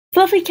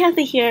Fluffy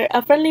Cathy here,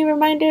 a friendly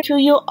reminder to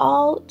you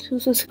all to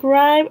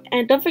subscribe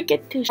and don't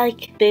forget to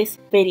like this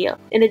video.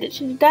 In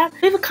addition to that,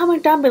 leave a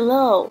comment down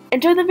below.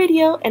 Enjoy the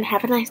video and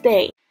have a nice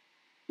day.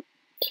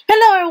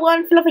 Hello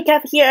everyone, Fluffy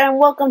Cathy here and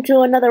welcome to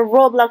another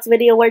Roblox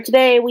video where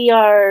today we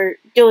are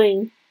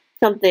doing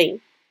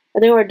something. I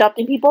think we're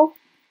adopting people.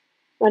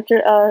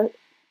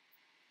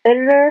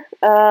 Editor,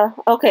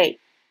 okay.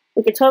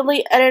 We can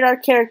totally edit our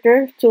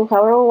character to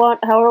however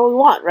we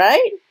want,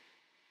 right?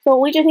 So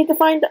we just need to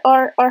find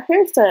our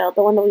hairstyle,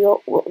 the one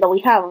that we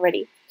have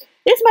already.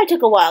 This might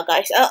take a while,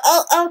 guys.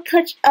 I'll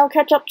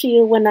catch up to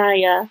you when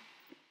I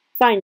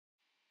find it.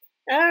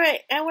 All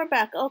right, and we're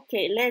back.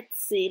 Okay, let's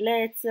see.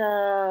 Let's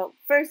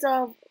first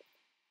off,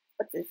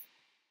 what's this?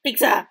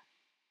 Pizza.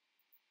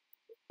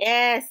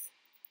 Yes.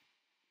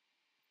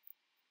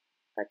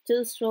 A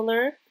 2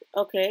 stroller.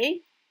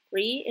 Okay.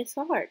 3 is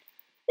hard.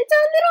 It's a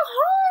little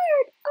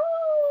hard.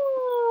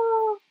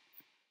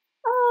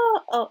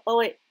 Oh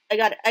wait. I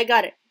got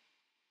it.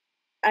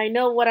 I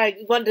know what I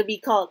want to be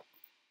called.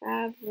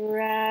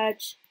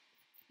 Average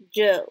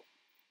Joe.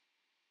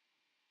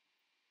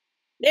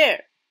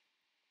 There.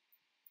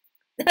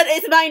 That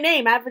is my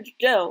name, Average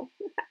Joe.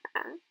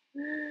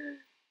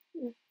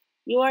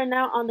 You are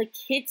now on the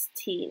kids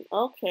team.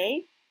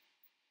 Okay.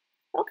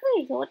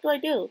 Okay, so what do I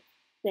do?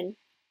 Then,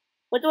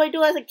 what do I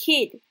do as a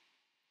kid?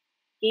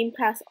 Game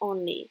Pass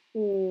only.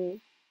 Put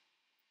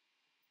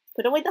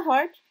away the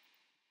heart.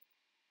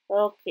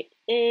 Okay,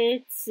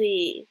 let's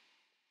see.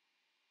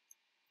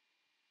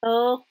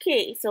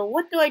 Okay, so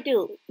what do I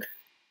do?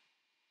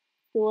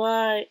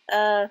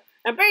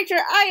 I'm pretty sure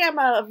I am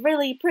a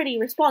really pretty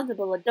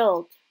responsible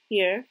adult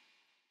here.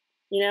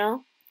 You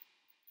know?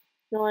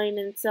 Knowing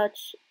and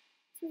such.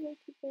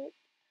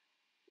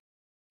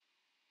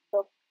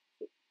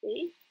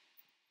 Okay.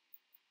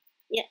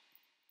 Yeah,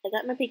 I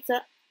got my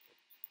pizza.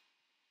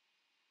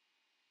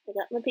 I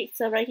got my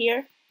pizza right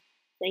here.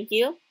 Thank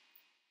you.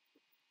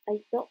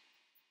 I don't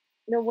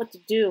know what to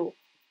do.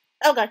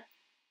 Oh god.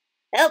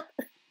 Help!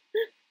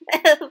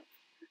 Help!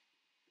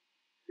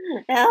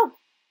 Help!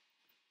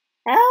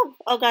 Help!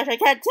 Oh gosh, I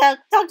can't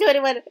talk to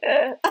anyone.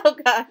 Oh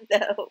god,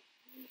 no.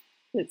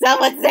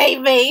 Someone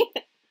save me!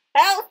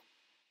 Help!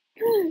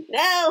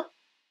 No!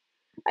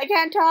 I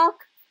can't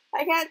talk.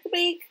 I can't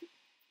speak.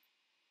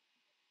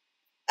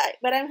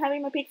 But I'm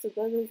having my pizza.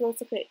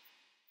 That's okay.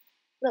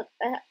 Look,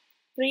 I have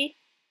 3.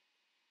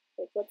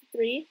 Wait, what's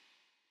 3?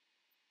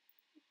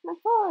 My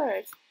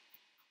horse.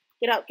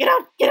 Get out! Get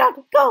out! Get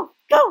out! Go!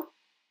 Go!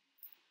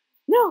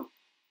 No!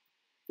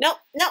 No!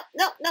 No!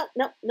 No! No!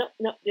 No! No!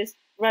 No! Just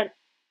run!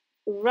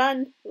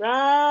 Run!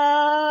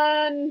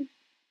 Run!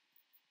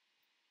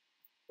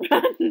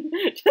 Run!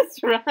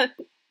 Just run!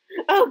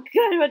 Oh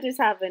god, what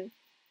just happened?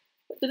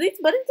 Do these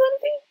buttons do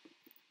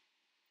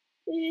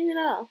anything? You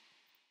know.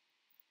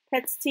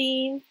 Pets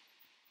team,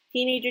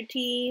 teenager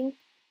team,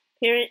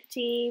 parent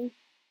team,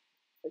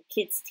 or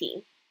kids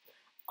team.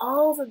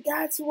 Oh, so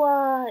that's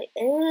why.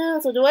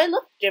 Ew, so do I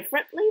look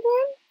differently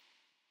then?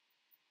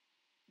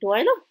 Do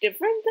I look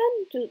different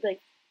then to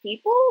like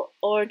people,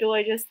 or do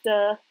I just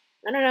I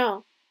don't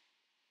know.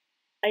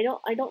 I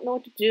don't know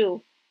what to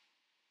do.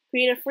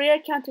 Create a free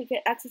account to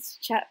get access to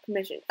chat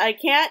permission. I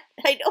can't.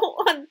 I don't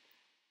want.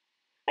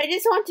 I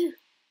just want to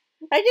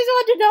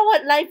know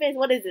what life is.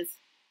 What is this?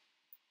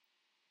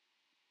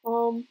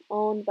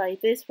 Owned by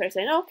this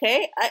person.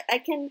 Okay, I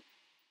can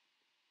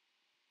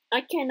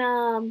I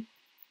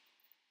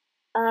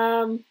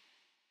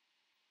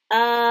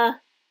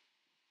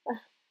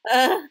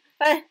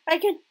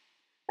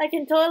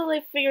can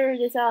totally figure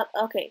this out.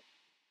 Okay,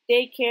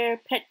 daycare,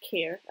 pet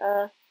care.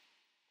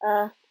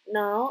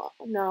 No,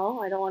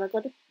 I don't want to go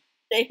to.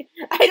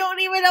 I don't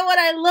even know what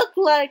I look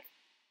like.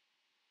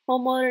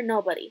 Homeowner,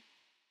 nobody.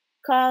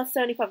 Cost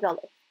 $75.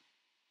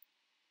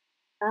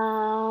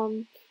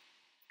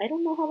 I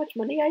don't know how much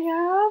money I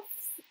have.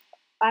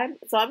 I'm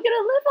gonna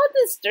live on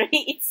the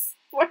streets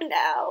for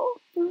now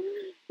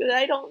because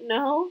I don't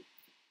know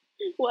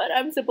what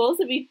I'm supposed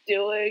to be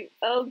doing.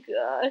 Oh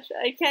gosh,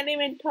 I can't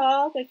even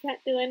talk. I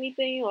can't do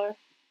anything or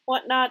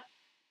whatnot.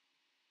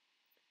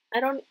 I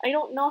don't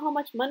know how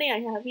much money I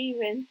have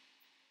even.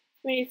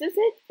 Wait, is this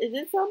it? Is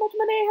this how much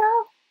money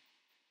I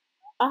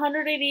have?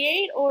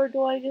 188, or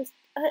do I just?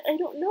 I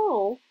don't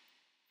know.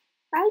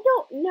 I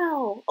don't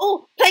know.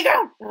 Oh,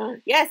 playground.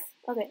 Yes.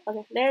 Okay.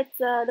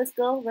 Let's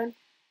go run.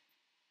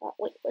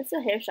 Wait, what's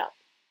the hair shop?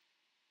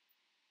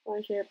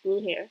 Orange hair,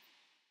 blue hair.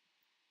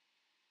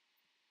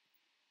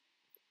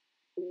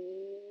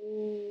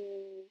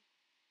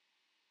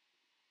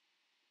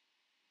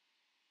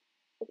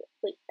 Okay,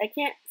 wait, I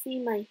can't see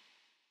my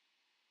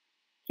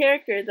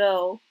character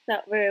though,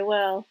 not very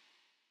well.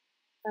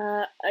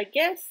 I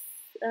guess,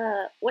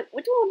 which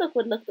one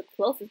would look the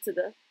closest to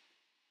the,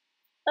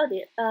 oh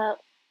dear,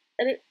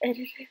 edit,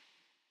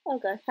 oh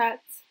gosh,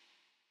 hats.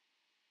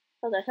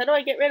 Oh gosh, how do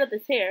I get rid of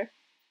this hair?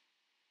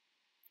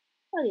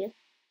 Oh dear.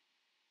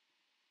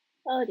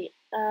 Oh dear.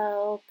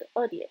 Oh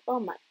dear. Oh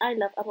my, I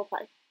love apple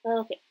pie.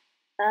 Okay.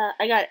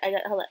 I got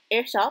it. Hold on.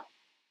 Air shop.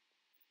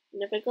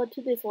 And if I go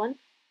to this one.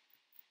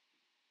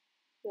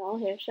 No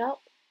hair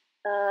shop.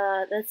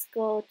 Let's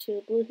go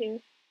to blue hair.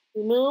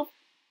 Remove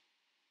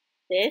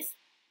this.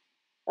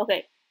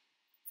 Okay,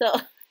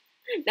 so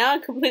now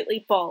I'm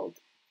completely bald.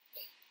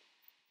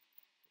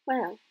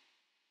 Wow,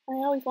 I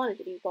always wanted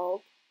to be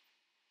bald.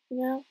 You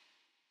know?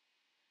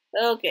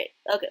 Okay,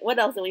 okay. What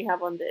else do we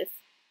have on this?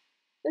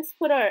 Let's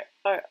put our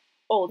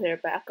old hair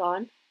back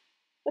on.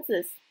 What's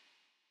this?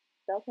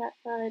 Bell cap?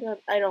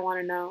 I don't want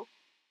to know.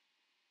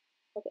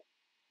 Okay,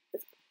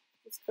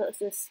 let's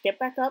just skip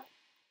back up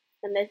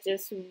and let's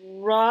just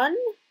run.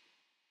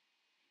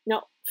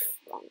 No,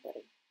 wrong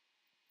button.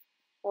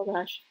 Oh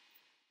gosh,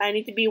 I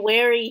need to be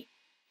wary.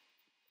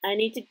 I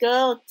need to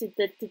go to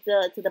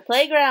the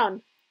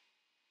playground.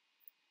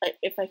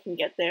 If I can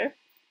get there,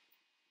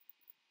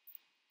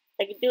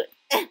 I can do it.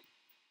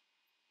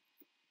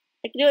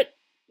 I can do it.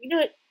 I can do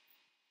it.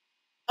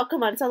 Oh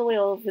come on, it's all the way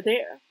over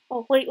there.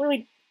 Oh wait.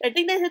 I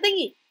think there's a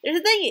thingy. There's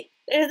a thingy.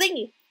 There's a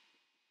thingy.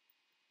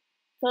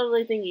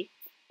 Totally thingy.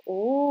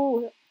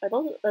 Oh, are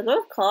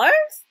those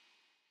cars?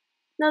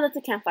 No, that's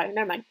a campfire.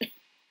 Never mind.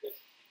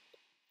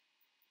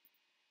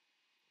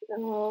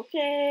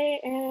 Okay,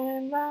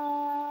 and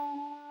run.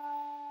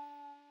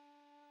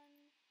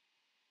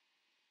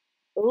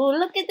 Oh,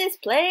 look at this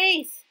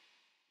place.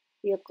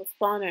 Vehicle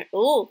spawner.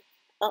 Oh,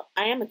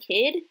 I am a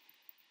kid.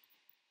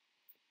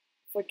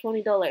 For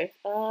 $20.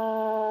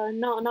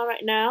 No, not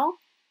right now.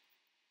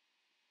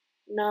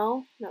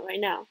 No, not right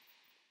now.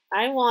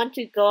 I want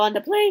to go on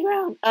the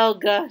playground. Oh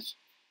gosh.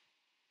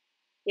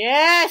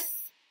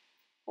 Yes!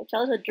 My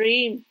childhood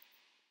dream.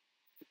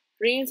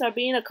 Dreams are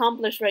being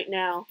accomplished right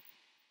now.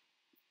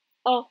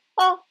 Oh,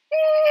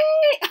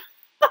 yay!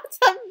 That's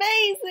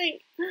amazing!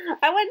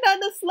 I went down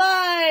the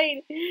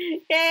slide!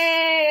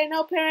 Yay!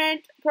 No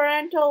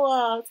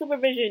parental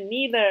supervision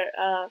neither.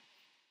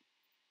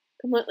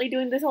 Completely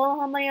doing this all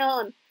on my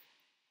own.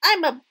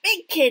 I'm a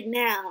big kid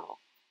now!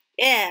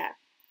 Yeah.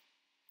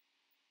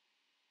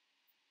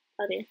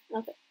 Okay,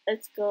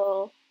 let's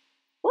go.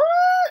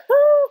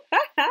 Woohoo!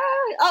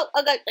 Oh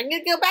god, I'm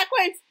gonna go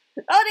backwards!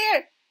 Oh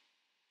dear!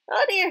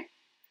 Oh dear!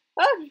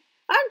 Oh,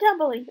 I'm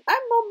tumbling!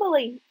 I'm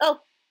mumbling!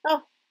 Oh!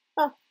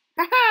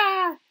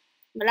 Ha!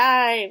 I'm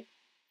alive!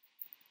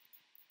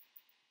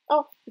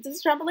 Oh, is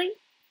this a trampoline?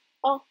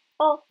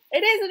 Oh,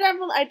 it is a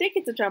trampoline! I think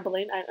it's a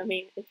trampoline. I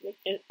mean,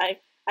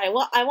 I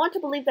want to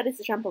believe that it's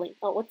a trampoline.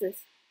 Oh, what's this?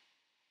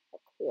 A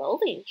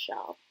clothing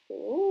shop.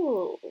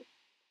 Ooh.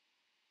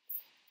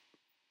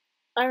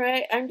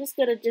 Alright, I'm just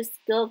gonna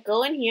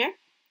go in here.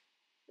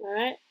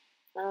 Alright.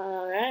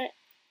 Alright.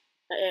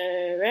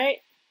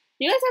 Alright.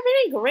 Do you guys have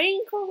any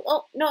green clothes?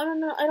 Oh, no.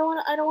 I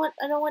don't want,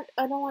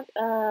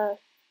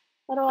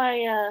 how do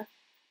I,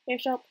 hair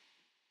shop?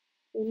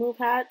 Remove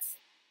hats?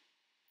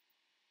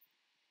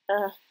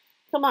 Uh,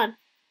 come on.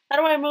 How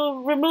do I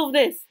remove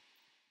this?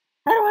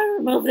 How do I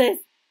remove this?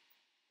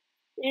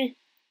 Eh,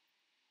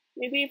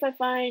 maybe if I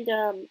find,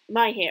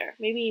 my hair.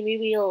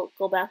 Maybe it'll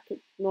go back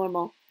to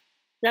normal.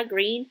 Is that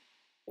green?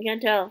 I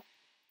can't tell.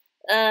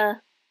 Uh,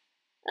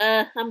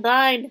 I'm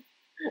blind.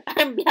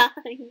 I'm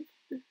blind.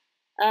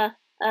 Uh,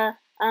 uh,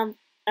 um,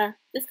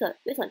 this color,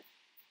 this one.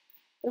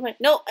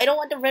 No, I don't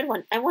want the red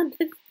one. I want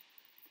this.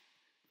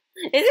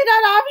 Is it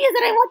not obvious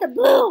that I want the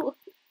blue?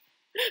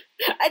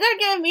 They're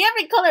giving me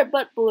every color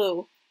but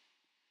blue.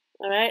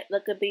 Alright,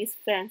 look at these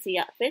fancy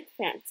outfits.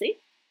 Fancy.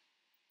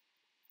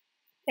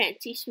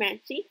 Fancy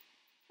schmancy.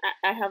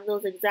 I have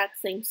those exact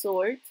same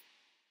swords.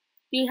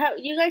 You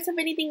guys have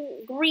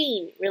anything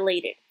green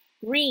related?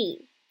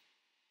 Green.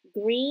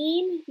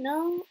 Green?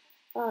 No?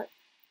 I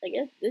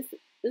guess this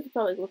is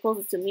probably the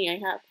closest to me I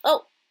have.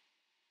 Oh!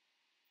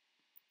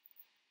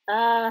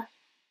 Uh,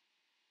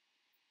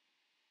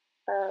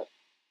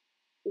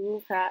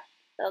 Blue hat.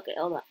 Okay,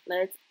 hold on.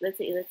 Let's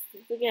see this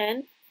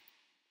again.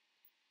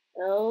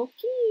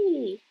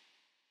 Okay.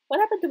 What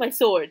happened to my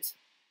swords?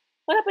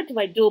 What happened to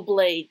my dual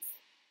blades?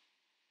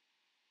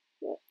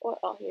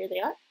 Oh, here they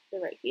are.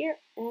 They're right here.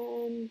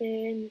 And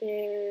then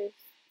there's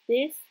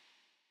this.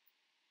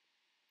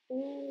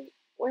 And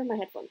where are my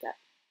headphones at?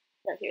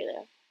 Oh, here they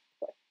are.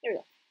 Here we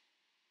go.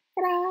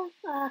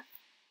 Ta-da!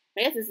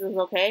 I guess this is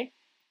okay.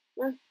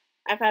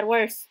 I've had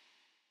worse.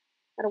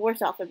 Had a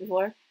worse outfit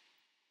before.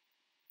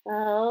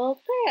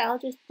 Okay,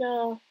 is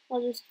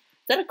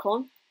that a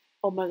cone?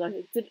 Oh my god,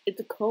 it's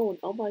a cone.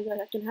 Oh my god,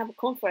 I can have a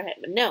cone for a head,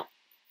 but no.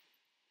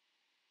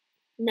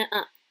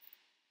 Nuh-uh.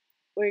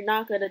 We're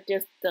not gonna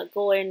just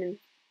go in and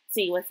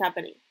see what's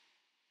happening.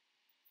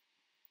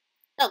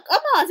 Oh,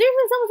 come on!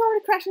 Seriously, someone's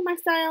already crashing my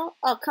style?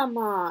 Oh, come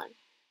on.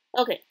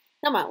 Okay,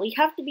 come on. We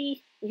have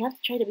to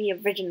try to be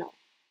original.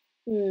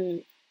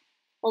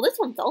 Well, this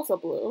one's also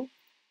blue.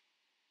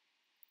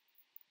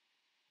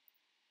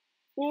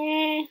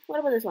 What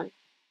about this one?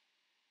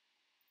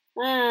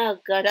 Oh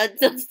god,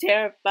 that's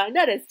terrifying.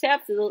 That is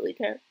absolutely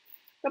terrifying.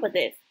 What about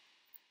this?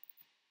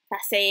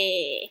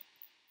 Sassy.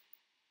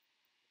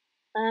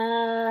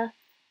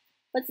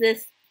 What's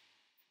this?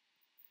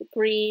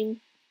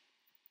 Supreme.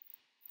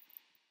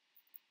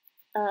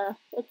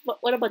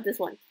 What about this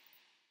one?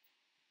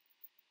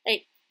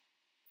 Hey,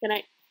 can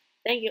I?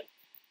 Thank you.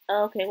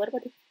 Okay, what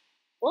about this?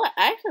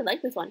 of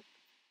like this one.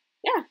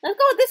 Yeah, let's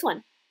go with this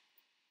one.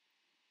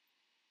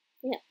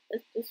 Yeah,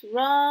 let's just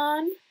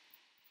run.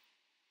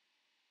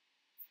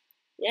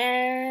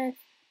 Yes.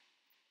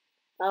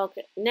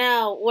 Okay.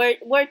 Now,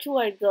 where do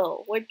I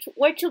go?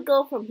 Where to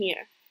go from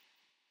here?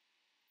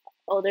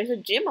 Oh, there's a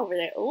gym over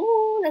there.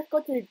 Oh, let's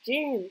go to the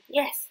gym.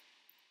 Yes.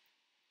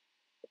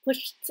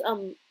 Push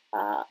some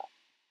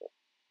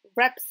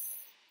reps.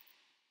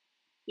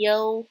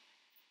 Yo.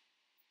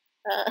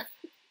 Uh.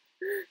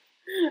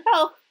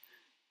 Oh.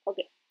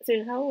 Okay.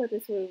 So how would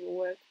this one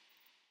work?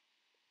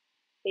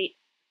 Wait.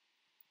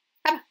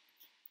 Come on.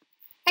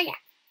 Hiya.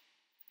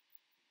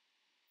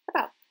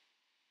 Come on.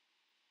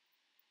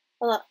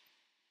 Hold up.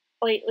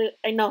 Wait.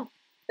 I know.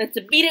 Let's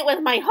beat it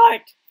with my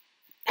heart.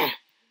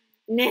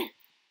 Nah.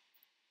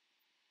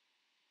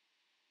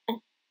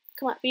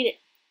 Come on. Beat it.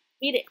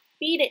 Beat it.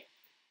 Beat it.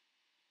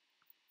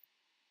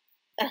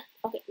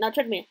 Okay. Now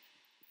treadmill.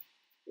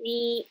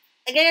 Me.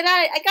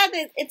 I got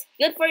this. It's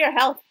good for your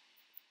health.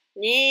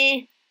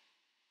 Nah.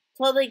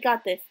 Totally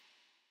got this.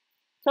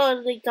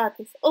 Totally got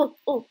this.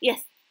 Oh,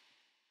 yes.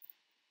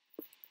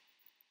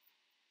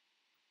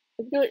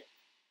 Let's do it.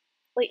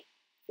 Wait.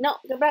 No,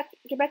 get back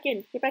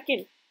in. Get back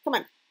in. Come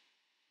on.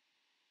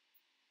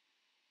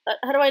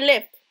 How do I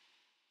lift?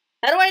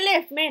 How do I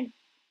lift, man?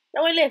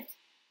 How do I lift?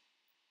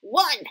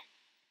 1.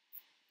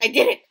 I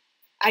did it.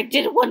 I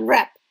did 1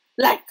 rep.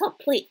 Life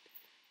complete.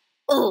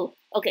 Oh,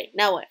 okay.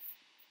 Now what?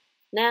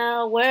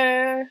 Now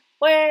where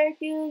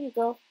do you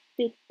go?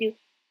 Do.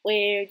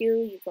 Where do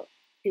you go?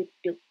 Do.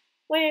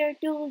 Where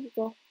do you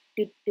go?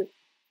 Do.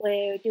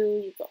 Where do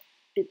you go?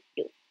 Do.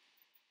 Is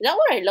that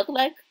what I look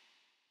like?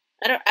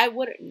 I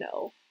wouldn't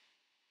know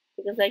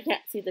because I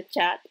can't see the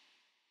chat.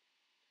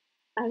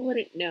 I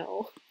wouldn't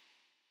know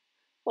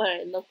what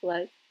I look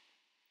like.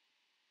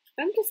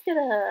 I'm just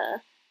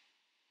gonna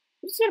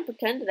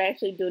pretend that I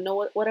actually do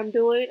know what I'm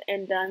doing,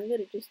 and I'm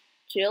gonna just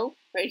chill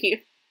right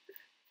here.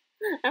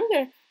 I'm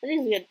just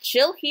gonna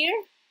chill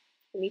here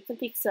and eat some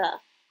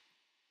pizza.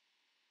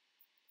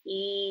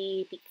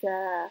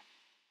 Pizza.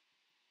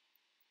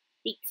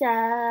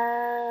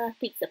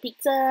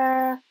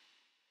 Pizza.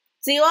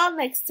 See you all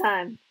next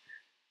time.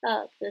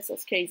 Oh, this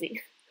was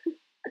crazy.